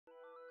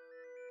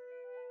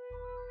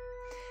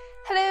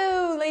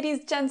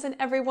ladies, gents, and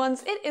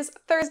everyones. It is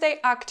Thursday,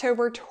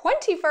 October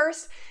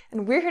 21st,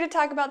 and we're here to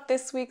talk about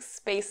this week's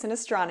space and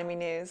astronomy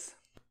news.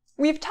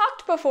 We've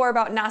talked before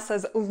about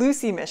NASA's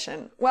Lucy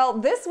mission. Well,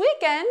 this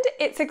weekend,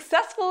 it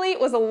successfully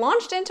was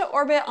launched into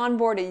orbit on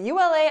board a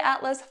ULA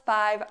Atlas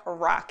V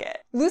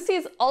rocket.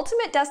 Lucy's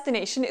ultimate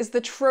destination is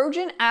the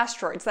Trojan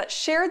asteroids that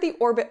share the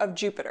orbit of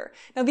Jupiter.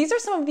 Now, these are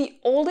some of the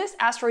oldest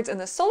asteroids in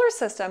the solar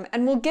system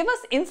and will give us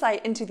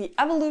insight into the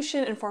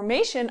evolution and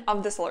formation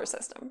of the solar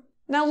system.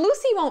 Now,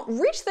 Lucy won't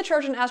reach the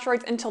Trojan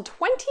asteroids until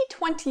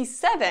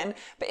 2027,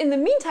 but in the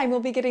meantime, we'll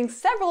be getting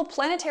several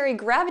planetary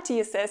gravity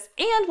assists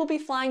and we'll be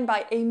flying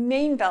by a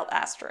main belt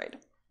asteroid.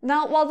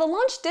 Now, while the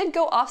launch did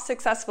go off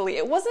successfully,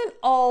 it wasn't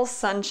all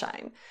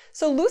sunshine.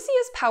 So Lucy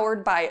is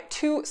powered by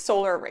two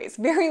solar arrays,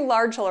 very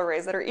large solar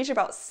arrays that are each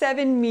about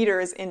 7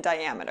 meters in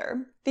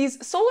diameter.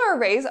 These solar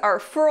arrays are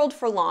furled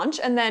for launch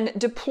and then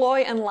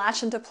deploy and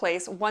latch into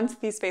place once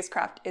the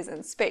spacecraft is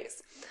in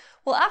space.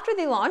 Well, after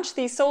the launch,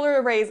 the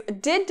solar arrays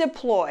did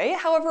deploy,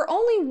 however,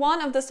 only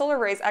one of the solar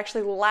arrays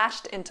actually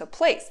latched into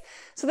place.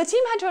 So the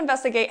team had to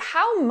investigate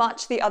how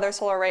much the other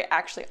solar array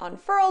actually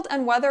unfurled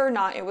and whether or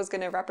not it was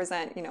going to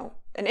represent,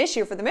 an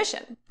issue for the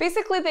mission.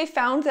 Basically, they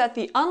found that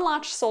the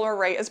unlatched solar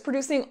array is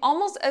producing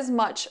almost as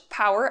much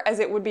power as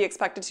it would be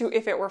expected to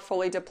if it were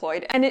fully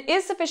deployed, and it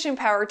is sufficient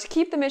power to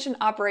keep the mission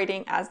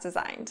operating as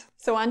designed.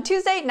 So on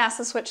Tuesday,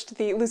 NASA switched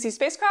the Lucy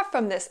spacecraft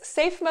from this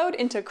safe mode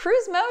into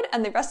cruise mode,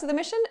 and the rest of the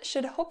mission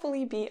should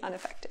hopefully be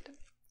unaffected.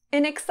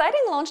 An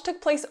exciting launch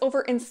took place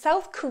over in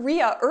South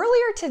Korea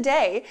earlier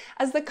today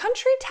as the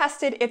country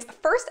tested its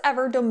first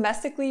ever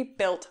domestically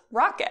built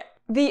rocket.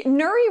 The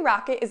Nuri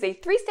rocket is a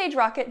 3-stage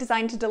rocket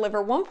designed to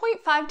deliver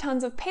 1.5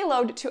 tons of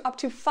payload to up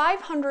to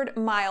 500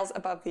 miles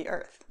above the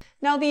Earth.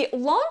 Now, the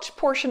launch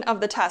portion of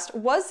the test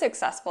was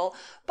successful,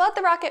 but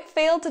the rocket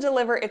failed to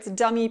deliver its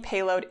dummy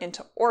payload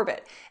into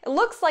orbit. It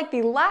looks like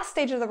the last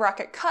stage of the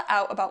rocket cut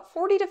out about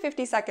 40 to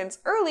 50 seconds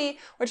early,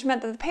 which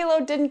meant that the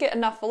payload didn't get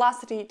enough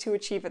velocity to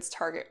achieve its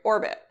target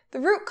orbit. The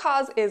root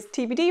cause is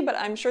TBD, but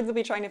I'm sure they'll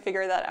be trying to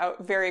figure that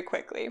out very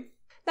quickly.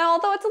 Now,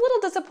 although it's a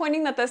little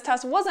disappointing that this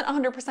test wasn't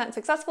 100%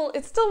 successful,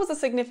 it still was a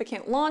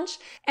significant launch,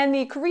 and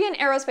the Korean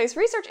Aerospace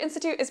Research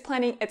Institute is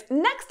planning its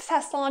next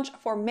test launch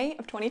for May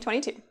of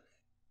 2022.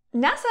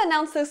 NASA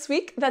announced this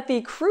week that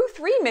the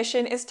Crew-3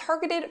 mission is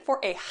targeted for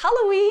a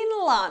Halloween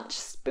launch.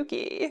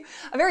 Spooky.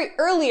 A very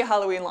early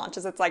Halloween launch,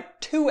 as it's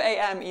like 2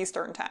 a.m.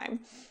 Eastern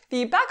time.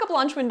 The backup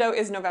launch window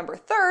is November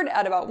 3rd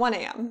at about 1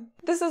 a.m.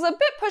 This is a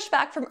bit pushed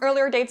back from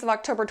earlier dates of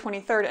October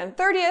 23rd and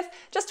 30th,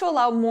 just to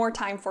allow more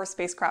time for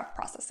spacecraft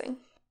processing.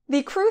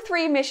 The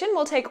Crew-3 mission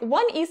will take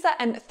 1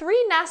 ESA and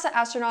 3 NASA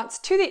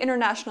astronauts to the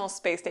International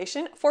Space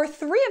Station. For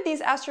 3 of these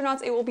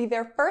astronauts, it will be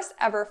their first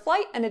ever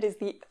flight, and it is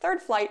the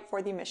 3rd flight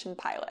for the mission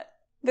pilot.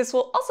 This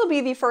will also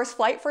be the first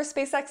flight for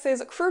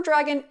SpaceX's Crew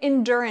Dragon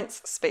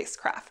Endurance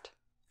spacecraft.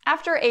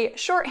 After a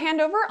short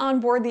handover on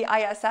board the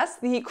ISS,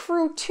 the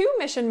Crew-2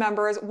 mission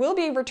members will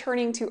be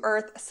returning to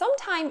Earth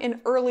sometime in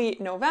early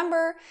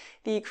November.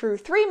 The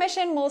Crew-3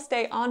 mission will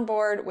stay on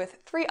board with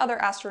 3 other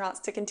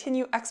astronauts to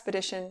continue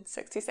Expedition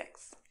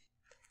 66.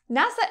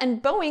 NASA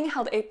and Boeing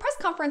held a press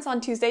conference on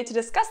Tuesday to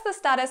discuss the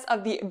status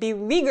of the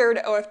beleaguered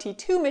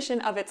OFT-2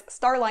 mission of its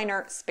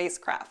Starliner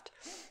spacecraft.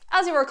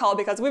 As you recall,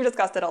 because we've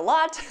discussed it a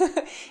lot,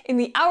 in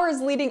the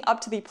hours leading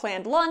up to the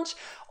planned launch,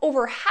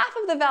 over half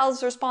of the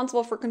valves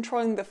responsible for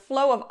controlling the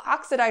flow of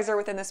oxidizer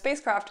within the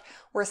spacecraft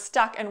were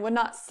stuck and would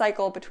not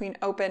cycle between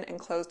open and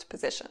closed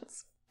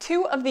positions.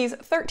 2 of these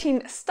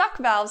 13 stuck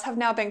valves have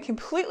now been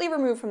completely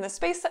removed from the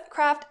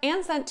spacecraft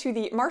and sent to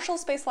the Marshall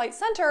Space Flight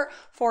Center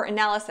for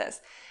analysis.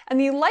 And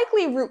the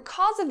likely root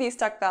cause of these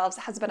stuck valves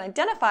has been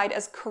identified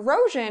as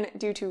corrosion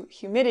due to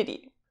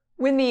humidity.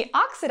 When the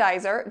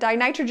oxidizer,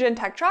 dinitrogen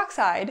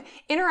tetroxide,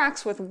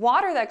 interacts with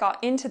water that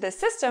got into the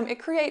system, it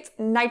creates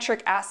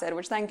nitric acid,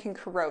 which then can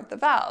corrode the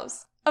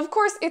valves. Of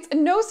course, it's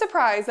no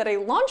surprise that a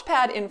launch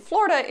pad in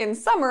Florida in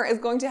summer is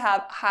going to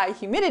have high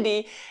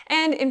humidity,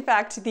 and in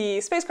fact,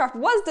 the spacecraft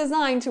was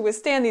designed to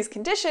withstand these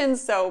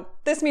conditions, so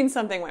this means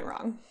something went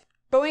wrong.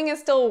 Boeing is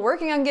still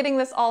working on getting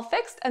this all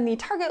fixed, and the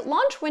target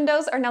launch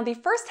windows are now the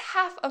first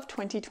half of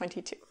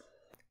 2022.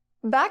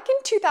 Back in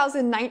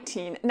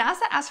 2019, NASA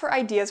asked for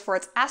ideas for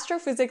its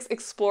Astrophysics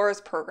Explorers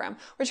program,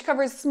 which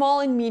covers small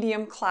and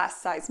medium class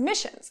size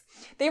missions.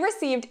 They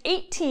received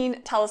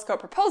 18 telescope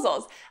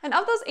proposals, and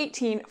of those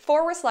 18,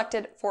 4 were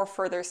selected for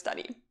further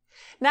study.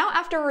 Now,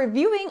 after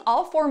reviewing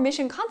all 4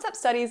 mission concept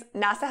studies,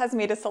 NASA has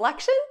made a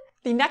selection.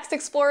 The next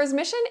Explorers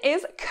mission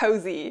is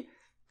COSI.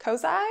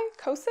 COSI?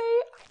 COSI?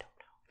 I don't know.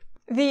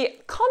 The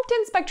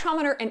Compton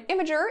Spectrometer and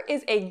Imager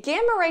is a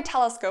gamma-ray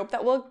telescope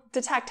that will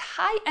detect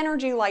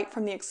high-energy light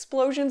from the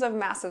explosions of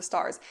massive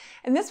stars,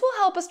 and this will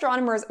help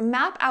astronomers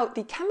map out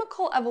the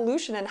chemical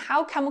evolution and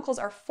how chemicals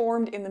are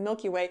formed in the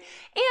Milky Way,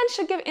 and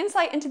should give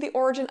insight into the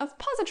origin of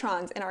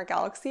positrons in our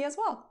galaxy as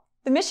well.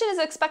 The mission is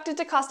expected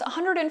to cost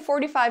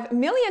 $145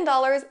 million,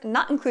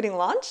 not including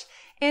launch,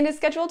 and is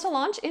scheduled to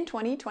launch in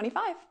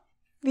 2025.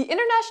 The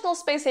International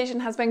Space Station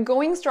has been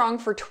going strong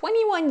for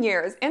 21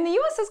 years, and the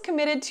US is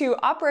committed to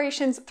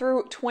operations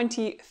through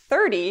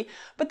 2030,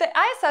 but the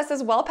ISS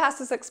is well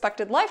past its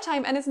expected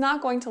lifetime and is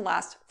not going to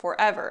last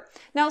forever.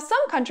 Now,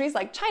 some countries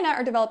like China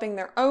are developing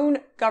their own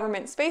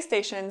government space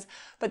stations,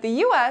 but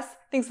the US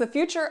thinks the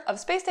future of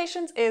space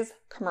stations is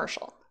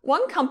commercial.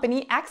 One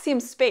company, Axiom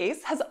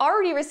Space, has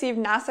already received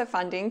NASA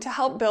funding to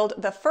help build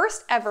the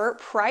first ever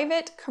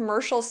private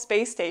commercial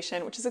space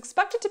station, which is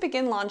expected to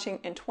begin launching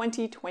in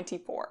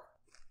 2024.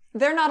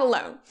 They're not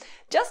alone.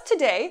 Just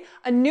today,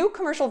 a new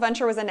commercial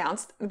venture was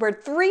announced where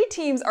 3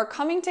 teams are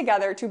coming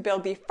together to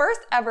build the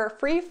first ever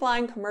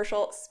free-flying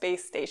commercial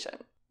space station.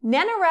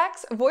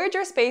 NanoRacks,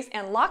 Voyager Space,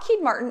 and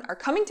Lockheed Martin are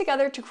coming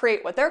together to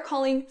create what they're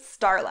calling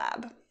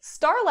Starlab.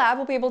 Starlab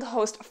will be able to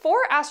host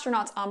 4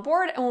 astronauts on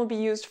board and will be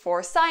used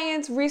for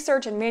science,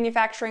 research, and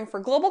manufacturing for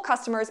global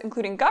customers,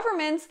 including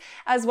governments,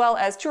 as well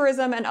as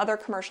tourism and other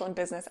commercial and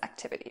business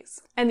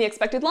activities. And the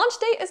expected launch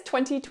date is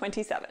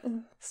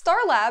 2027.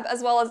 Starlab,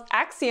 as well as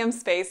Axiom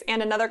Space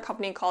and another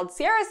company called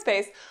Sierra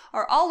Space,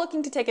 are all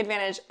looking to take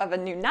advantage of a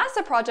new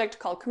NASA project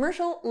called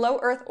Commercial Low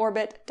Earth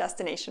Orbit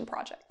Destination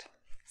Project.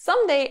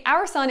 Someday,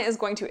 our sun is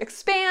going to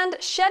expand,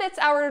 shed its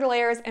outer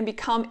layers, and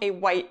become a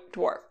white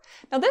dwarf.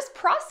 Now, this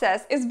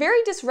process is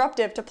very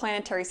disruptive to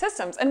planetary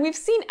systems, and we've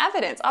seen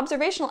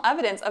observational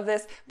evidence of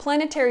this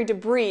planetary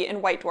debris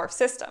in white dwarf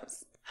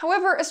systems.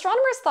 However,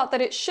 astronomers thought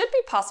that it should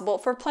be possible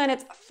for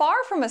planets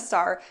far from a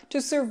star to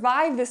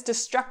survive this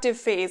destructive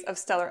phase of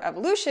stellar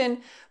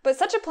evolution, but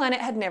such a planet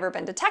had never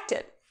been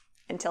detected.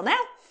 Until now.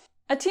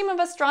 A team of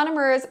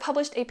astronomers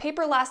published a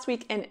paper last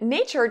week in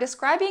Nature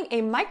describing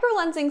a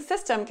microlensing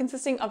system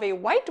consisting of a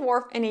white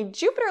dwarf and a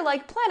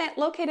Jupiter-like planet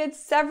located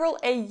several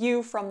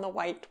AU from the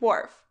white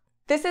dwarf.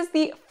 This is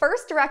the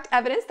first direct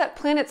evidence that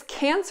planets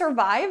can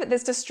survive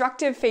this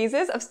destructive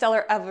phases of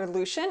stellar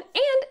evolution,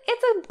 and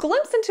it's a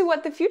glimpse into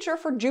what the future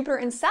for Jupiter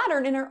and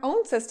Saturn in our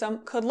own system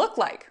could look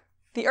like.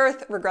 The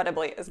Earth,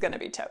 regrettably, is going to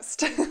be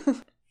toast.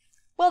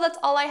 Well, that's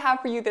all I have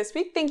for you this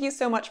week. Thank you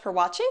so much for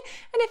watching.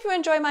 And if you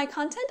enjoy my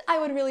content, I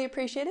would really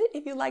appreciate it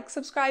if you like,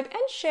 subscribe,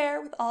 and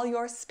share with all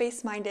your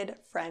space-minded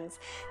friends.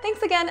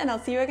 Thanks again, and I'll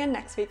see you again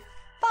next week.